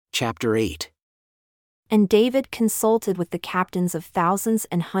chapter 8. And David consulted with the captains of thousands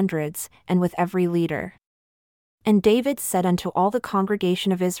and hundreds, and with every leader. And David said unto all the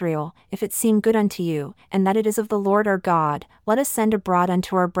congregation of Israel, If it seem good unto you, and that it is of the Lord our God, let us send abroad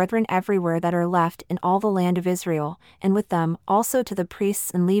unto our brethren everywhere that are left in all the land of Israel, and with them also to the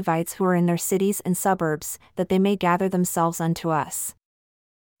priests and Levites who are in their cities and suburbs, that they may gather themselves unto us.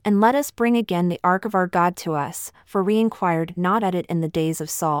 And let us bring again the ark of our God to us, for we inquired not at it in the days of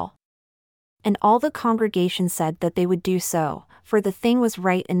Saul. And all the congregation said that they would do so, for the thing was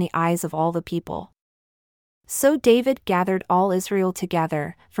right in the eyes of all the people. So David gathered all Israel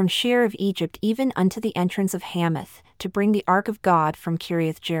together, from Shir of Egypt even unto the entrance of Hamath, to bring the ark of God from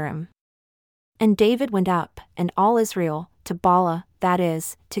Kiriath-jearim. And David went up, and all Israel, to Bala, that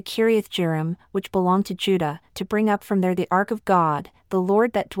is, to Kiriath-jearim, which belonged to Judah, to bring up from there the ark of God, the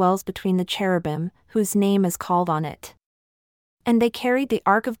Lord that dwells between the cherubim, whose name is called on it. And they carried the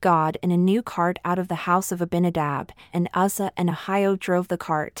ark of God in a new cart out of the house of Abinadab, and Uzzah and Ahio drove the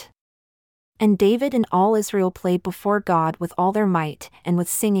cart. And David and all Israel played before God with all their might, and with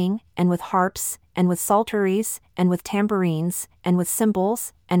singing, and with harps, and with psalteries, and with tambourines, and with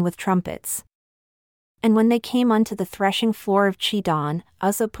cymbals, and with trumpets. And when they came unto the threshing floor of Chidon,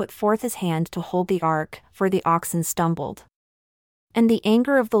 Uzzah put forth his hand to hold the ark, for the oxen stumbled. And the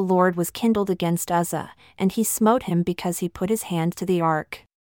anger of the Lord was kindled against Uzzah, and he smote him because he put his hand to the ark.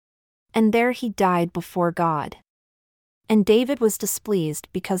 And there he died before God. And David was displeased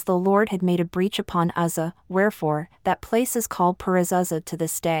because the Lord had made a breach upon Uzzah, wherefore that place is called Perez-Uzzah to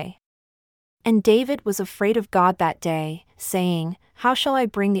this day. And David was afraid of God that day, saying, How shall I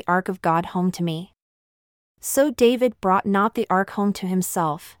bring the ark of God home to me? So David brought not the ark home to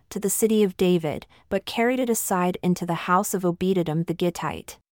himself, to the city of David, but carried it aside into the house of Obed-Edom the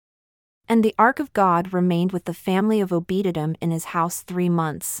Gittite. And the ark of God remained with the family of Obed-Edom in his house 3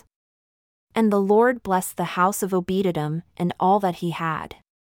 months. And the Lord blessed the house of Obed-Edom, and all that he had.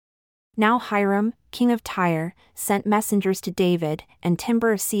 Now Hiram, king of Tyre, sent messengers to David, and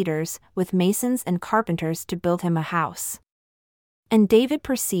timber of cedars, with masons and carpenters to build him a house. And David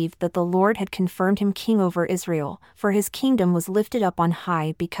perceived that the Lord had confirmed him king over Israel, for his kingdom was lifted up on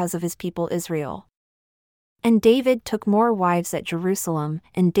high because of his people Israel. And David took more wives at Jerusalem,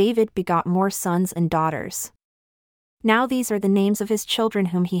 and David begot more sons and daughters. Now these are the names of his children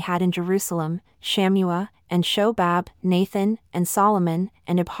whom he had in Jerusalem, Shammua, and Shobab, Nathan, and Solomon,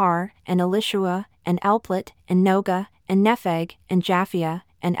 and Ibhar, and Elishua, and Elplet, and Noga, and Nepheg, and Japhia,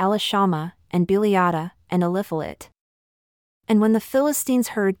 and Elishama, and Beliada, and Eliphalet. And when the Philistines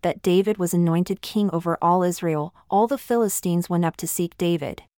heard that David was anointed king over all Israel, all the Philistines went up to seek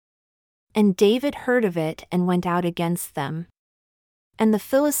David. And David heard of it and went out against them. And the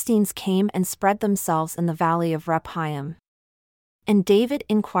Philistines came and spread themselves in the valley of Rephaim. And David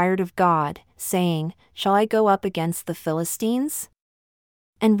inquired of God, saying, Shall I go up against the Philistines?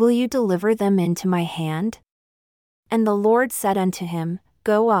 And will you deliver them into my hand? And the Lord said unto him,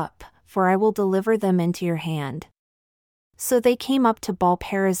 Go up, for I will deliver them into your hand. So they came up to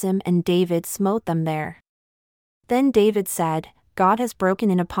Baal-perazim, and David smote them there. Then David said, God has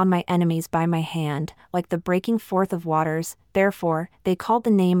broken in upon my enemies by my hand, like the breaking forth of waters, therefore they called the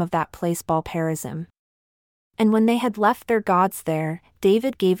name of that place Baal-perazim. And when they had left their gods there,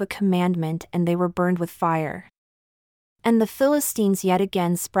 David gave a commandment, and they were burned with fire. And the Philistines yet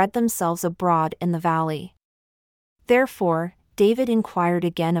again spread themselves abroad in the valley. Therefore David inquired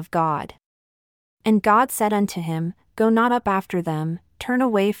again of God. And God said unto him, Go not up after them, turn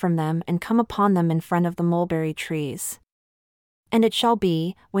away from them, and come upon them in front of the mulberry trees. And it shall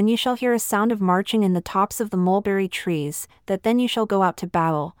be, when you shall hear a sound of marching in the tops of the mulberry trees, that then you shall go out to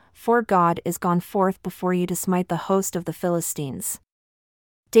battle, for God is gone forth before you to smite the host of the Philistines.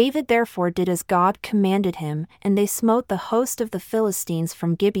 David therefore did as God commanded him, and they smote the host of the Philistines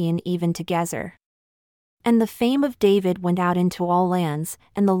from Gibeon even to Gezer. And the fame of David went out into all lands,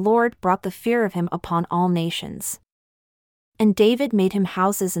 and the Lord brought the fear of him upon all nations. And David made him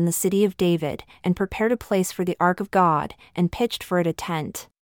houses in the city of David, and prepared a place for the ark of God, and pitched for it a tent.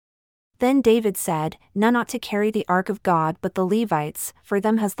 Then David said, None ought to carry the ark of God but the Levites, for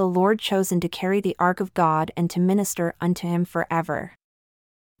them has the Lord chosen to carry the ark of God and to minister unto him forever.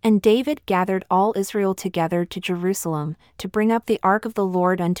 And David gathered all Israel together to Jerusalem, to bring up the ark of the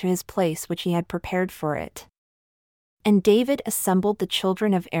Lord unto his place which he had prepared for it. And David assembled the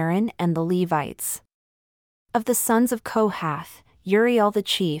children of Aaron and the Levites. Of the sons of Kohath, Uriel the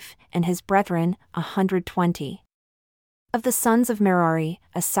chief, and his brethren, 120. Of the sons of Merari,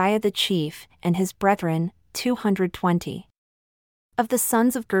 Asaiah the chief, and his brethren, 220. Of the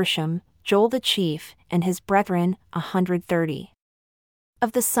sons of Gershom, Joel the chief, and his brethren, 130.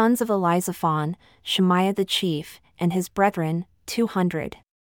 Of the sons of Elizaphon, Shemaiah the chief, and his brethren, 200.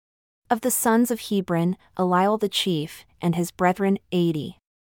 Of the sons of Hebron, Eliel the chief, and his brethren, 80.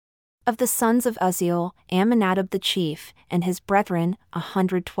 Of the sons of Uzziel, Amminadab the chief, and his brethren,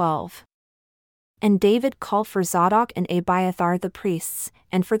 112. And David called for Zadok and Abiathar the priests,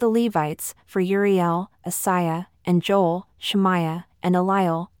 and for the Levites, for Uriel, Asaiah, and Joel, Shemaiah, and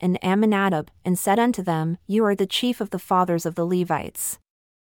Eliel, and Amminadab, and said unto them, You are the chief of the fathers of the Levites.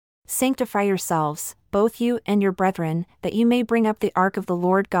 Sanctify yourselves, both you and your brethren, that you may bring up the ark of the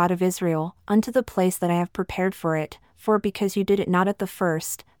Lord God of Israel, unto the place that I have prepared for it, for because you did it not at the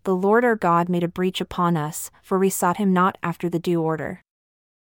first, the Lord our God made a breach upon us, for we sought him not after the due order.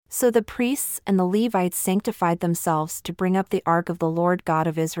 So the priests and the Levites sanctified themselves to bring up the ark of the Lord God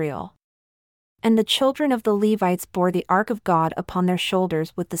of Israel. And the children of the Levites bore the ark of God upon their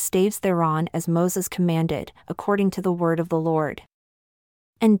shoulders with the staves thereon as Moses commanded, according to the word of the Lord.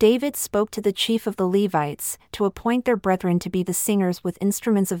 And David spoke to the chief of the Levites, to appoint their brethren to be the singers with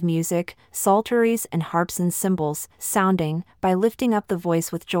instruments of music, psalteries and harps and cymbals, sounding, by lifting up the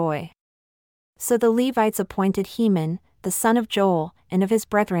voice with joy. So the Levites appointed Heman, the son of Joel, and of his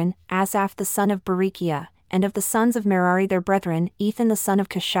brethren, Asaph the son of Berechiah, and of the sons of Merari their brethren, Ethan the son of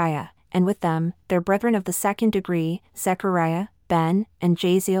Kishiah, and with them, their brethren of the second degree, Zechariah, Ben, and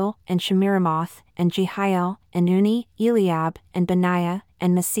Jaziel, and Shemiramoth, and Jehiel, and Uni, Eliab, and Benaiah,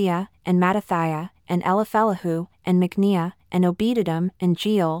 and Messiah, and Mattathiah, and Eliphelahu, and Micniah, and Obededom, and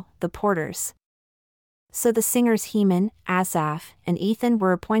Jeiel, the porters. So the singers Heman, Asaph, and Ethan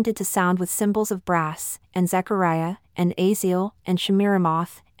were appointed to sound with cymbals of brass, and Zechariah, and Aziel, and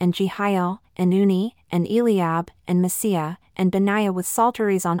Shemiramoth, and Jehiel, and Uni, and Eliab, and Messiah, and Benaiah with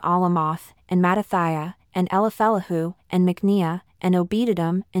psalteries on Alamoth, and Mattathiah, and Eliphelahu, and Micniah, and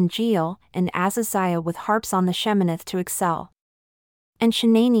Obededom, and Jeiel, and Azaziah with harps on the Sheminith to excel. And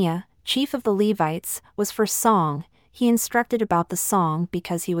Shenaniah, chief of the Levites, was for song, he instructed about the song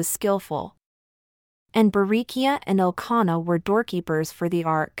because he was skillful. And Berechiah and Elkanah were doorkeepers for the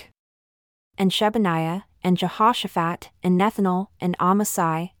ark. And Shebaniah, and Jehoshaphat, and Nethanel, and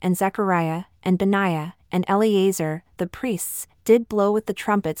Amasai, and Zechariah, and Benaiah, and Eleazar, the priests, did blow with the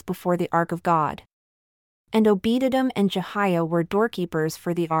trumpets before the ark of God. And Obededom and Jehiah were doorkeepers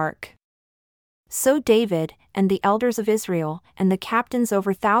for the ark. So David, and the elders of Israel, and the captains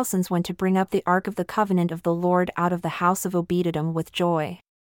over thousands went to bring up the ark of the covenant of the Lord out of the house of Obededom with joy.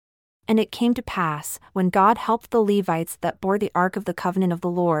 And it came to pass, when God helped the Levites that bore the ark of the covenant of the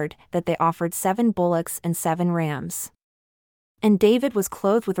Lord, that they offered 7 bullocks and 7 rams. And David was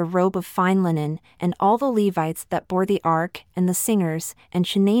clothed with a robe of fine linen, and all the Levites that bore the ark, and the singers, and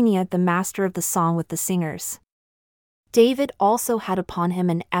Shenaniah the master of the song with the singers. David also had upon him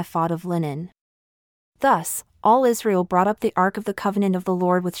an ephod of linen. Thus, all Israel brought up the ark of the covenant of the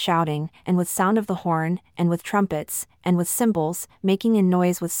Lord with shouting, and with sound of the horn, and with trumpets, and with cymbals, making a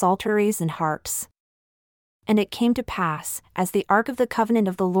noise with psalteries and harps. And it came to pass, as the ark of the covenant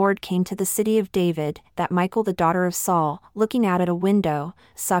of the Lord came to the city of David, that Michal the daughter of Saul, looking out at a window,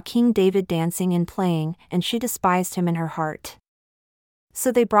 saw King David dancing and playing, and she despised him in her heart.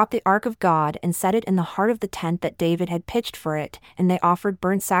 So they brought the ark of God and set it in the heart of the tent that David had pitched for it, and they offered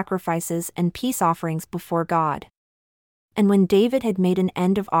burnt sacrifices and peace offerings before God. And when David had made an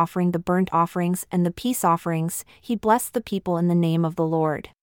end of offering the burnt offerings and the peace offerings, he blessed the people in the name of the Lord.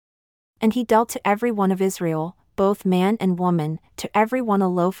 And he dealt to every one of Israel, both man and woman, to every one a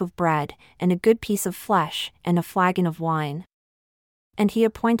loaf of bread, and a good piece of flesh, and a flagon of wine. And he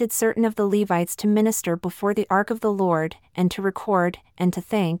appointed certain of the Levites to minister before the ark of the Lord, and to record, and to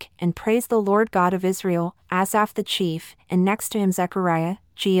thank, and praise the Lord God of Israel, Asaph the chief, and next to him Zechariah,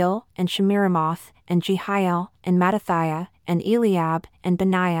 Jeiel, and Shemiramoth, and Jehiel, and Mattathiah, and Eliab, and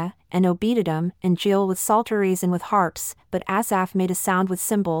Benaiah, and Obededom, and Jeiel with psalteries and with harps, but Asaph made a sound with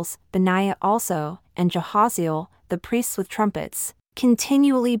cymbals, Benaiah also, and Jehaziel, the priests with trumpets,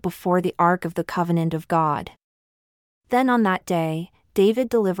 continually before the ark of the covenant of God. Then on that day, David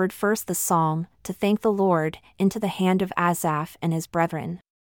delivered first the psalm, to thank the Lord, into the hand of Asaph and his brethren.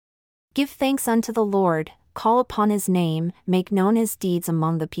 Give thanks unto the Lord, call upon his name, make known his deeds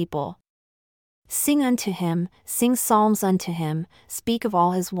among the people. Sing unto him, sing psalms unto him, speak of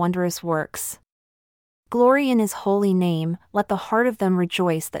all his wondrous works. Glory in his holy name, let the heart of them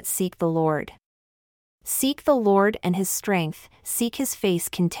rejoice that seek the Lord. Seek the Lord and his strength, seek his face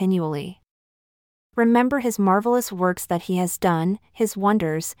continually. Remember his marvelous works that he has done, his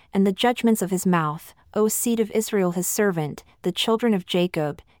wonders, and the judgments of his mouth, O seed of Israel his servant, the children of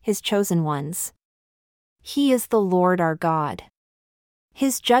Jacob, his chosen ones. He is the Lord our God.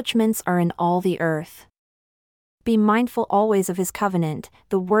 His judgments are in all the earth. Be mindful always of his covenant,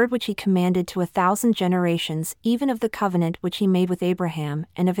 the word which he commanded to 1,000 generations, even of the covenant which he made with Abraham,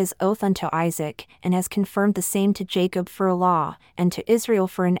 and of his oath unto Isaac, and has confirmed the same to Jacob for a law, and to Israel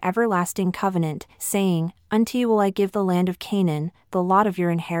for an everlasting covenant, saying, Unto you will I give the land of Canaan, the lot of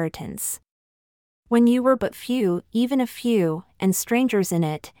your inheritance. When you were but few, even a few, and strangers in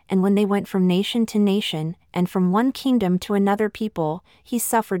it, and when they went from nation to nation, and from one kingdom to another people, he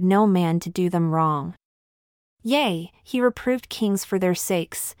suffered no man to do them wrong. Yea, he reproved kings for their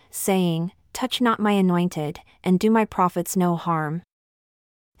sakes, saying, Touch not my anointed, and do my prophets no harm.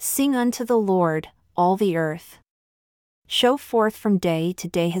 Sing unto the Lord, all the earth. Show forth from day to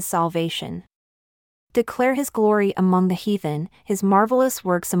day his salvation. Declare his glory among the heathen, his marvelous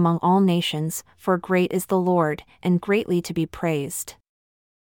works among all nations, for great is the Lord, and greatly to be praised.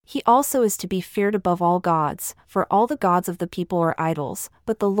 He also is to be feared above all gods, for all the gods of the people are idols,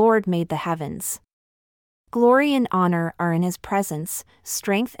 but the Lord made the heavens. Glory and honor are in his presence,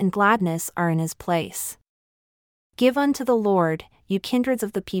 strength and gladness are in his place. Give unto the Lord, you kindreds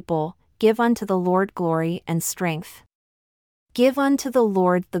of the people, give unto the Lord glory and strength. Give unto the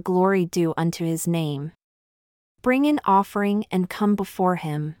Lord the glory due unto his name. Bring an offering and come before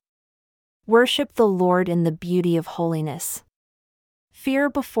him. Worship the Lord in the beauty of holiness. Fear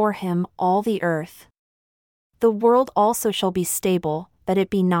before him all the earth. The world also shall be stable, that it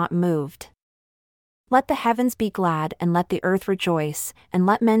be not moved. Let the heavens be glad and let the earth rejoice, and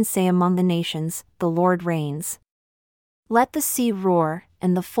let men say among the nations, The Lord reigns. Let the sea roar,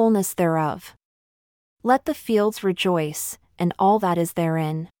 and the fullness thereof. Let the fields rejoice, and all that is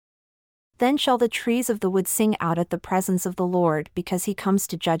therein. Then shall the trees of the wood sing out at the presence of the Lord, because he comes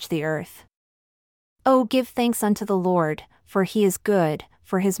to judge the earth. O give thanks unto the Lord, for he is good,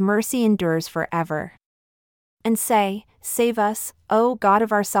 for his mercy endures forever. And say, Save us, O God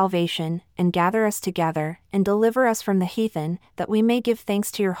of our salvation, and gather us together, and deliver us from the heathen, that we may give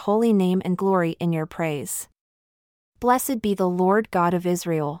thanks to your holy name and glory in your praise. Blessed be the Lord God of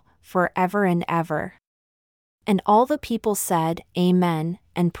Israel, forever and ever. And all the people said, Amen,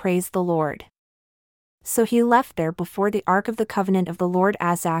 and praised the Lord. So he left there before the ark of the covenant of the Lord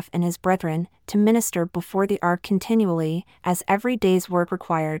Asaph and his brethren, to minister before the ark continually, as every day's work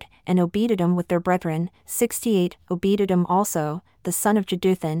required, and Obededom with their brethren, 68, Obededom also, the son of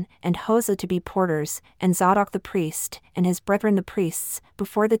Jeduthun, and Hosah to be porters, and Zadok the priest, and his brethren the priests,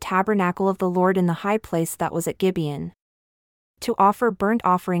 before the tabernacle of the Lord in the high place that was at Gibeon, to offer burnt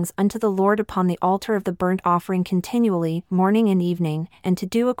offerings unto the Lord upon the altar of the burnt offering continually, morning and evening, and to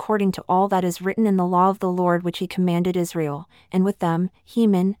do according to all that is written in the law of the Lord which he commanded Israel, and with them,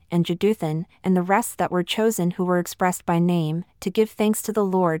 Heman, and Jeduthun, and the rest that were chosen who were expressed by name, to give thanks to the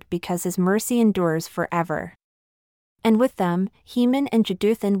Lord because his mercy endures forever. And with them, Heman and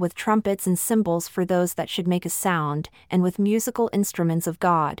Jeduthun with trumpets and cymbals for those that should make a sound, and with musical instruments of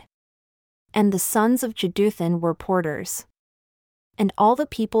God. And the sons of Jeduthun were porters. And all the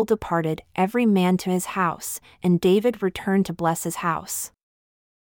people departed, every man to his house, and David returned to bless his house.